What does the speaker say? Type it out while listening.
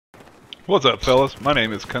What's up, fellas? My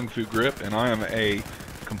name is Kung Fu Grip, and I am a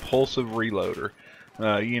compulsive reloader.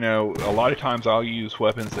 A lot of times I'll use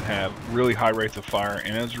weapons that have really high rates of fire,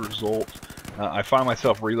 and as a result, I find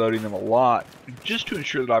myself reloading them a lot just to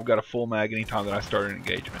ensure that I've got a full mag anytime that I start an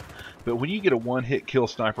engagement. But when you get a one-hit kill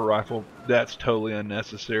sniper rifle, that's totally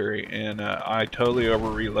unnecessary, and I totally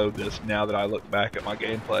over-reload this now that I look back at my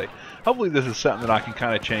gameplay. Hopefully this is something that I can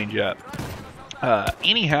kind of change up.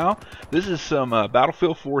 Anyhow, this is some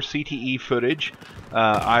Battlefield 4 CTE footage.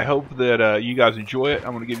 I hope that you guys enjoy it.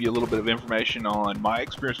 I'm going to give you a little bit of information on my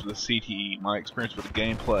experience with the CTE, my experience with the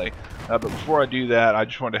gameplay. But before I do that, I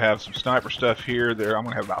just wanted to have some sniper stuff here. I'm going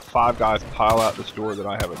to have about 5 guys pile out this door that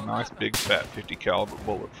I have a nice big fat 50 caliber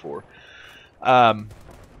bullet for.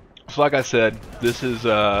 So like I said, this is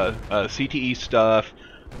CTE stuff.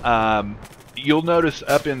 You'll notice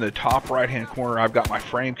up in the top right hand corner I've got my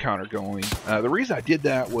frame counter going. The reason I did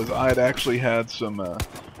that was I had actually had some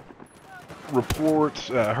reports,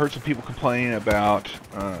 heard some people complaining about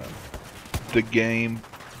the game,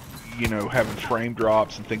 having frame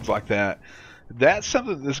drops and things like that. That's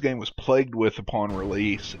something that this game was plagued with upon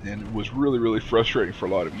release, and it was really frustrating for a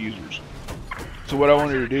lot of users. So what I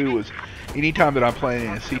wanted to do was, anytime that I'm playing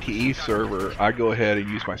in a CTE server, I go ahead and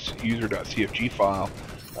use my user.cfg file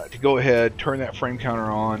to go ahead, turn that frame counter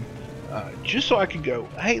on, just so I can go,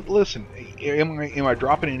 hey, listen, am I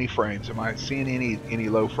dropping any frames? Am I seeing any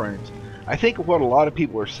low frames? I think what a lot of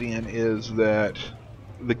people are seeing is that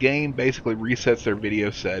the game basically resets their video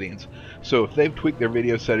settings. So if they've tweaked their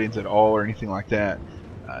video settings at all or anything like that,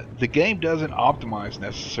 the game doesn't optimize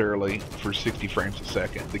necessarily for 60 frames a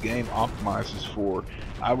second. The game optimizes for,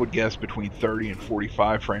 I would guess, between 30 and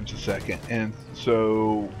 45 frames a second. And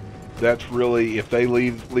so that's really, if they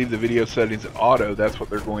leave the video settings at auto, that's what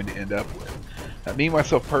they're going to end up with. Me,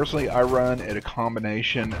 myself, personally, I run at a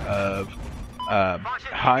combination of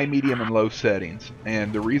high, medium, and low settings.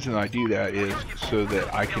 And the reason I do that is so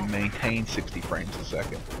that I can maintain 60 frames a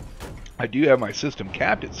second. I do have my system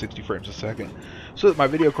capped at 60 frames a second so that my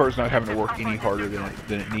video card is not having to work any harder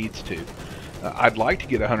than it needs to. I'd like to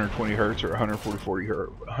get 120 hertz or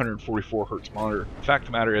 144 hertz monitor. The fact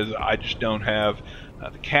of the matter is I just don't have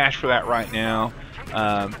the cash for that right now.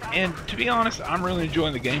 And to be honest, I'm really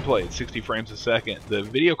enjoying the gameplay at 60 frames a second. The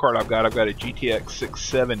video card I've got a GTX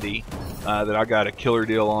 670 that I got a killer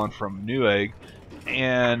deal on from Newegg.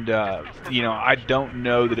 And I don't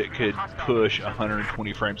know that it could push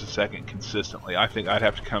 120 frames a second consistently. I think I'd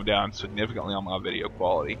have to come down significantly on my video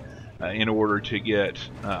quality in order to get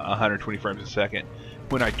 120 frames a second.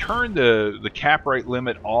 When I turn the cap rate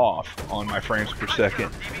limit off on my frames per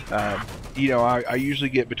second, I usually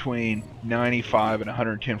get between 95 and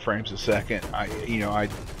 110 frames a second. I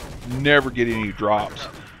never get any drops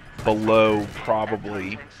below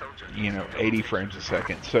probably 80 frames a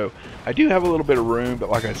second. So I do have a little bit of room, but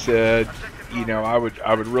like I said, I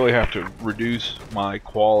would really have to reduce my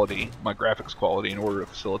graphics quality in order to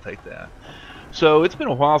facilitate that. So it's been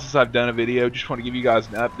a while since I've done a video. Just want to give you guys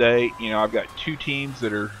an update. I've got 2 teams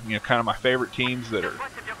that are kind of my favorite teams that are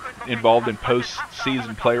involved in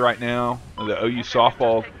post-season play right now. The OU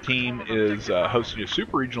softball team is hosting a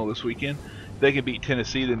super regional this weekend. If they can beat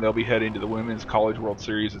Tennessee, then they'll be heading to the Women's College World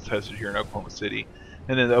Series that's hosted here in Oklahoma City.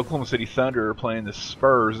 And then the Oklahoma City Thunder are playing the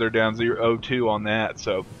Spurs. They're down 0-2 on that.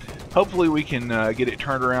 So hopefully we can get it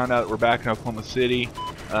turned around now that we're back in Oklahoma City.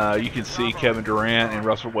 You can see Kevin Durant and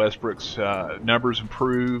Russell Westbrook's numbers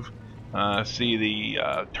improve. See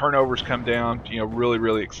the turnovers come down.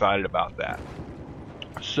 Really excited about that.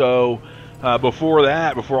 So before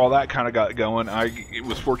all that kind of got going, I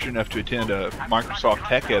was fortunate enough to attend a Microsoft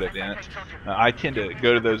Tech Ed event. I tend to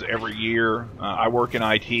go to those every year. I work in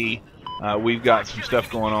IT. We've got some stuff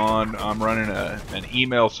going on. I'm running an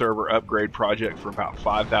email server upgrade project for about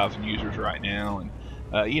 5,000 users right now, and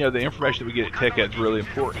the information that we get at Tech Ed is really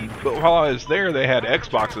important. But while I was there, they had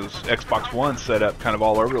Xbox One set up kind of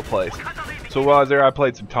all over the place. So while I was there, I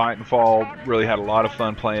played some Titanfall. Really had a lot of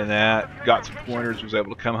fun playing that. Got some pointers. Was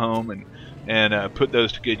able to come home and put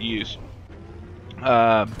those to good use.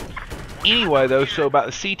 Anyway, though, so about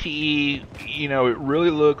the CTE, it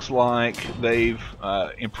really looks like they've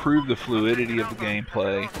improved the fluidity of the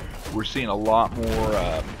gameplay. We're seeing a lot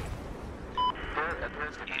more.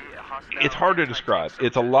 It's hard to describe.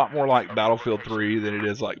 It's a lot more like Battlefield 3 than it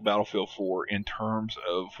is like Battlefield 4 in terms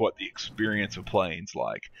of what the experience of playing's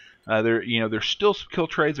like. There's still some kill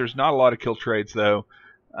trades. There's not a lot of kill trades though.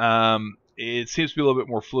 It seems to be a little bit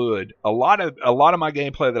more fluid. A lot of my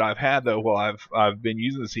gameplay that I've had though, while I've been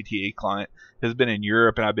using the CTE client, has been in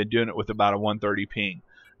Europe, and I've been doing it with about a 130 ping.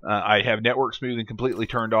 I have network smoothing completely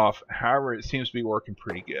turned off. However, it seems to be working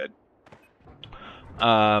pretty good.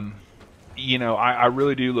 you know, I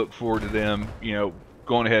really do look forward to them, you know,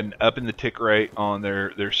 going ahead and upping the tick rate on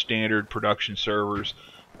their standard production servers.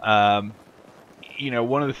 Um, you know,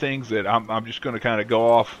 one of the things that I'm just going to kind of go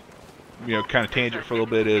off, you know, kind of tangent for a little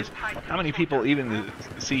bit is how many people, even in the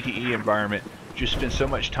CTE environment, just spend so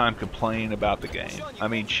much time complaining about the game. I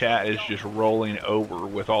mean, chat is just rolling over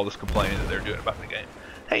with all this complaining that they're doing about the game.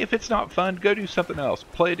 Hey, if it's not fun, go do something else.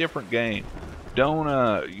 Play a different game.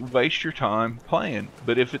 Don't waste your time playing.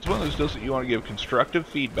 But if it's one of those deals that you want to give constructive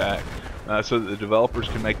feedback so that the developers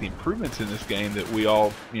can make the improvements in this game that we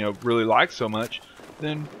all, you know, really like so much,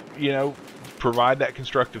 then, you know, provide that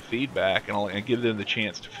constructive feedback and give them the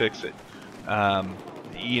chance to fix it.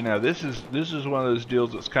 You know, this is one of those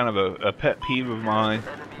deals that's kind of a pet peeve of mine.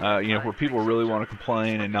 You know, where people really want to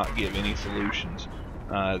complain and not give any solutions.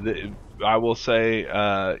 I will say,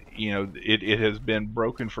 you know, it has been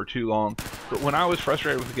broken for too long. But when I was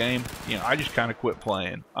frustrated with the game, you know, I just kind of quit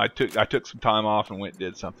playing. I took some time off and went and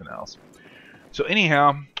did something else. So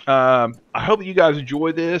anyhow, I hope that you guys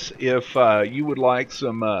enjoy this. If you would like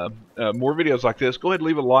some more videos like this, go ahead and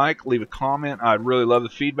leave a like, leave a comment. I'd really love the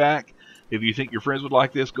feedback. If you think your friends would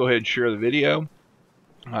like this, go ahead and share the video.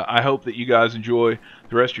 I hope that you guys enjoy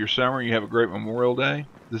the rest of your summer. You have a great Memorial Day.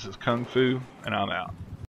 This is Kung Fu, and I'm out.